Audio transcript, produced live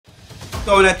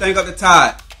throwing that thing up the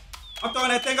Todd. I'm throwing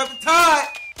that thing up the Todd.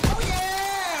 Oh yeah!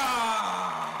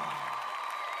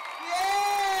 Yeah!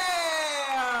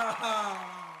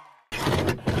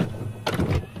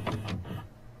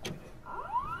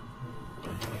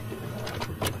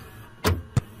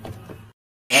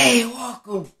 Hey,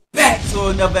 welcome back to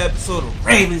another episode of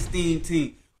Ravens Theme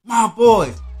Team. My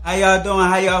boys, how y'all doing?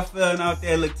 How y'all feeling out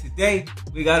there? Look, today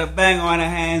we got a bang on our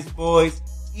hands, boys.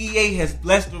 EA has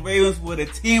blessed the Ravens with a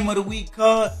Team of the Week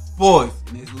card, boys,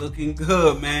 and it's looking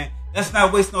good, man. Let's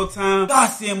not waste no time. Y'all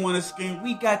see him on the screen.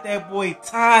 We got that boy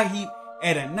Todd Heap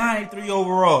at a 93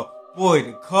 overall. Boy,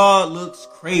 the card looks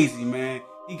crazy, man.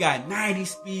 He got 90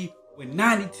 speed with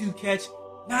 92 catch,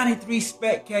 93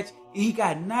 spec catch, and he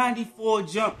got 94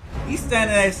 jump. He's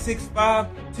standing at 6'5",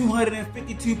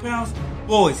 252 pounds.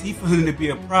 Boys, he feeling to be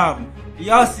a problem. And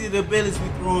y'all see the abilities we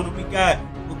throw on him. We got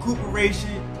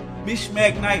recuperation,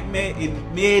 mishmack, nightmare,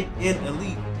 and mid and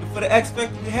elite. And for the X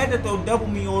Factor, we had to throw double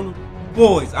me on him.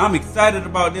 Boys, I'm excited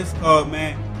about this card,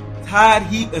 man. Todd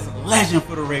Heap is a legend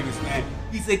for the Ravens, man.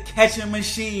 He's a catching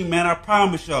machine, man. I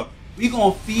promise y'all. We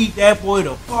gonna feed that boy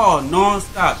the ball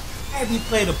non-stop. Every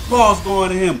play, the ball's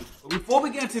going to him. But before we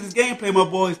get into this gameplay, my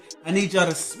boys, I need y'all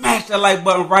to smash that like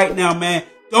button right now, man.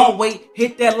 Don't wait.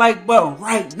 Hit that like button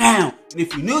right now. And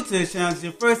if you're new to the channel, it's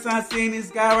your first time seeing this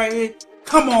guy right here,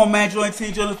 come on, man. Join the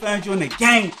team, join the family, join the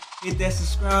gang. Hit that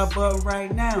subscribe button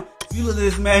right now. If you look at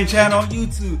this man channel on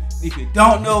YouTube, and if you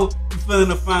don't know, you're feeling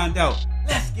to find out.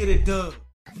 Let's get it done.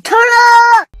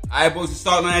 Alright, boys, we're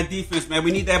starting on that defense, man.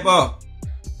 We need that ball.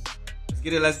 Let's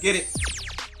get it, let's get it.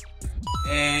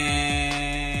 And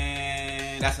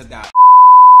that's a dot.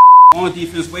 On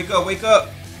defense, wake up, wake up.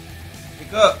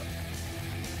 Wake up.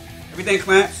 Everything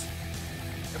clamps.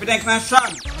 Everything clamps, try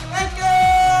me. Thank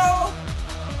you!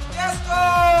 Let's go!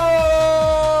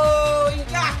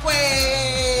 Yakwe!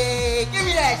 Give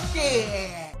me that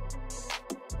shit!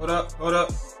 Hold up, hold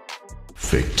up.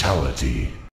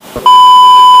 Fatality.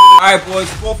 Alright, boys,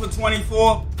 4 for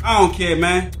 24. I don't care,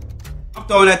 man. I'm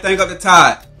throwing that thing up the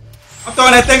Todd. I'm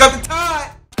throwing that thing up the Todd.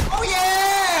 Oh, yeah!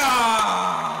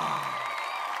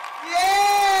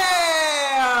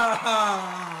 Yeah!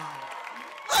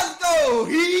 Let's go,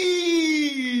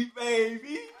 Heap,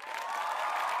 baby.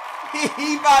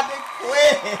 He about to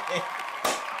quit.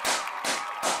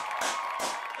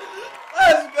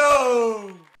 Let's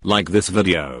go. Like this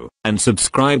video, and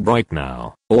subscribe right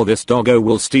now, or this doggo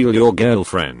will steal your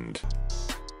girlfriend.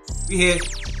 We here.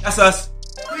 That's us.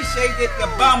 Appreciate it, the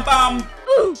bum bum.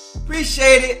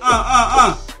 Appreciate it. You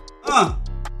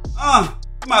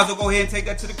might as well go ahead and take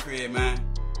that to the crib, man.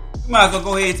 You might as well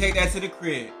go ahead and take that to the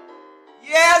crib.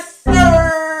 Yes,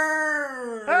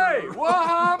 sir. Hey, what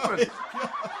happened?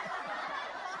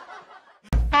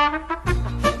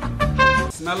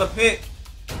 Smell a pick.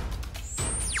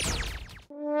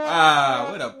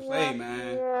 Wow, what a play,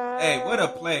 man. Hey, what a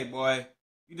play, boy.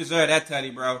 You deserve that, Teddy,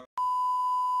 bro.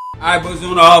 Alright, boys,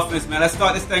 on the offense, man. Let's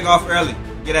start this thing off early.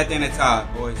 Get that thing at Todd,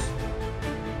 boys.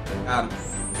 Got him.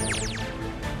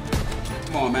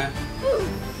 Come on, man.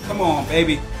 Come on,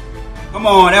 baby. Come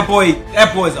on, that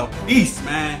boy's a beast,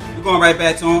 man. We're going right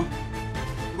back to him.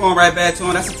 We're going right back to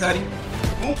him. That's a Teddy.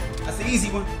 Ooh, that's an easy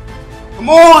one. Come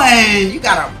on, you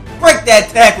gotta break that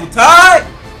tackle, Todd.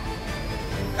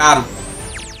 Got him.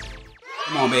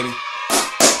 Come on, baby.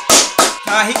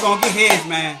 Todd, he gonna get his,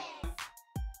 man.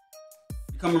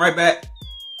 You coming right back.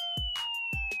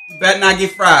 You better not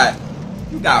get fried.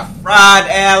 You got fried,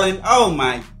 Allen. Oh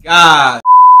my God.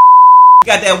 You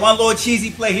got that one little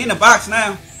cheesy play. He in the box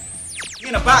now. He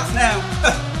in the box now.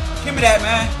 Give me that,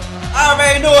 man. I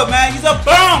already know it, man. He's a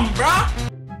bum, bro.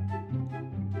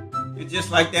 And just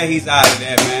like that, he's out of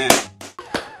there, man.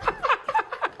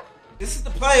 This is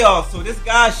the playoffs, so this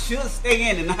guy should stay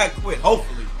in and not quit,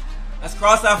 hopefully. Let's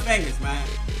cross our fingers, man.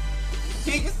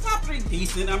 His top 3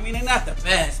 decent. I mean, they're not the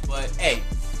best, but hey,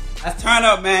 let's turn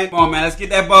up, man. Come on, man. Let's get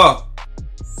that ball.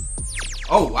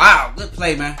 Oh, wow. Good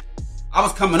play, man. I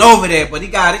was coming over there, but he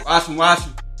got it. Watch him, watch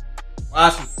him.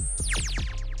 Watch him.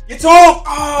 Get to him.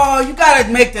 Oh, you got to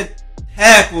make the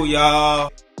tackle, y'all.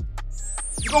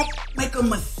 You're going to make a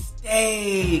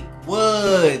mistake.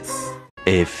 Woods.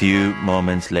 A few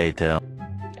moments later.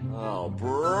 Oh,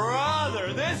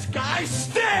 brother, this guy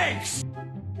stinks!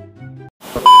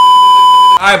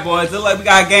 Alright, boys, look like we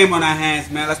got a game on our hands,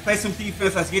 man. Let's play some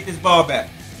defense. Let's get this ball back.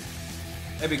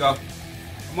 There we go.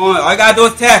 Come on. All you gotta do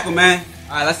is tackle, man.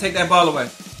 Alright, let's take that ball away.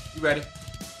 You ready?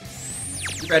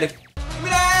 You ready? Give me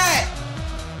that!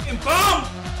 And boom!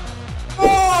 Come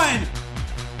on!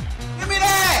 Give me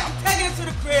that! I'm taking it to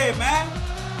the crib, man.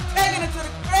 I'm taking it to the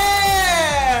crib!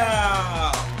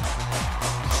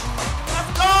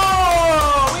 Let's go!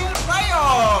 We in the playoffs!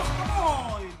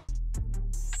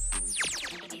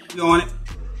 We on it.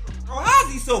 Bro, how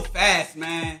is he so fast,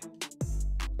 man?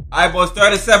 Alright, boys,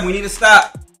 3rd and 7. We need to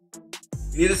stop.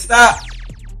 We need to stop.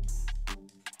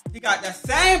 He got that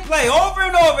same play over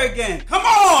and over again. Come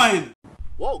on!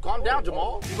 Whoa, calm down,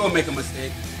 Jamal. You gonna make a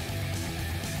mistake.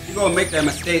 You gonna make that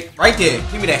mistake right there.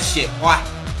 Give me that shit, boy.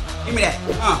 Give me that.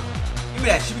 Give me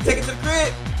that. Should we take it to the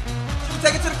crib? Should we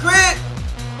take it to the crib?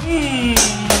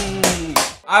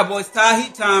 Alright, boys, Todd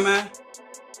Heap time, man.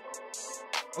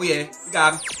 Oh yeah, we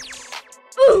got him.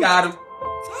 We got him.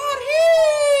 Todd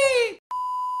Heap!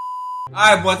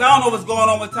 Alright, boys, I don't know what's going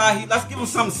on with Todd Heap. Let's give him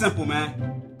something simple, man.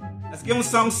 Let's give him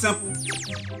something simple.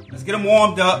 Let's get him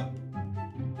warmed up.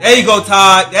 There you go,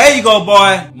 Todd. There you go,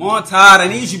 boy. Come on, Todd. I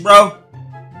need you, bro.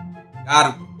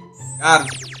 Got him. Got him.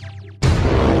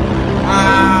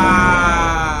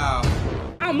 Wow.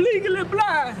 I'm legally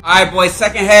blind. Alright, boys.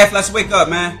 2nd half. Let's wake up,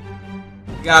 man.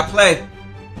 We gotta play.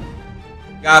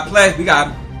 We gotta play. We got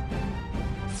him.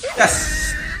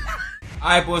 Yes.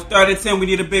 Alright, boys. 3rd and 10. We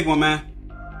need a big one, man.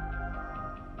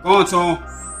 Going to him.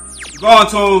 Going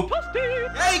to him.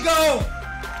 There you go.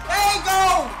 There you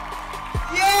go.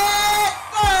 Yes,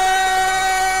 sir.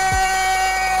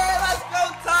 Let's go,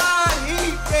 Todd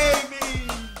Heap, baby.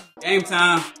 Game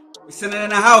time. We're sitting in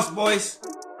the house, boys.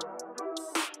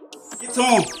 Get to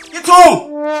him. Get to him.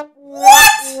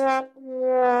 What?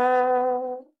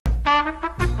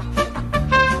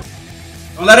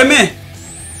 Don't let him in.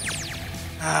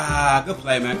 Ah, good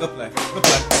play, man. Good play. Good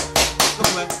play. Good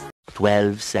play.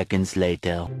 12 seconds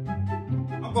later.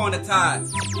 I'm going to Todd.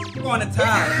 I'm going to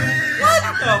Todd. What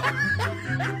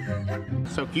the?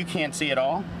 So you can't see it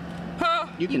all? Huh?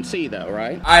 You can see though,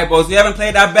 right? All right, boys. We haven't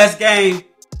played our best game,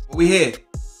 but we here.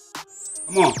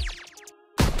 Come on.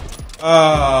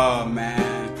 Oh,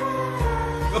 man.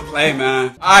 Good play,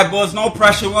 man. All right, boys. No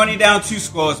pressure. We're only down 2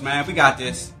 scores, man. We got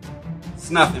this. It's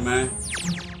nothing, man.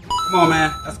 Come on,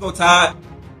 man. Let's go, Todd.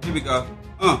 Here we go.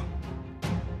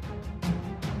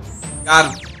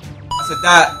 Got him. That's a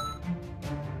dot.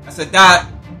 That's a dot.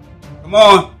 Come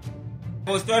on.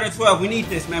 Boys, 3rd and 12. We need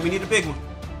this, man. We need a big one.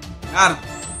 Got him.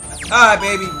 That's Todd,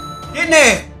 baby. Get in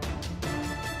there.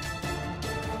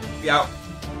 Be out.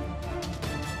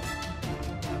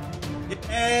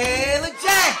 Hey,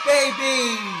 LeJack,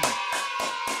 baby.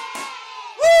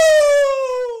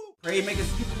 Woo! Pray you make a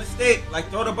stupid mistake, like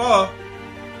throw the ball.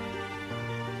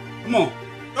 Come on.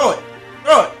 Throw it.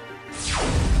 Throw it.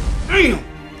 Damn.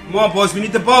 Come on, boys. We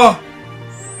need the ball.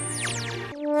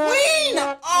 Queen!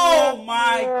 Oh,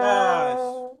 my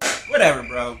gosh. Whatever,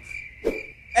 bro.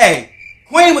 Hey,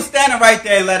 Queen was standing right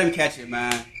there and let him catch it,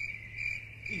 man.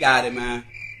 He got it, man.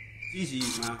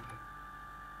 GG's, man.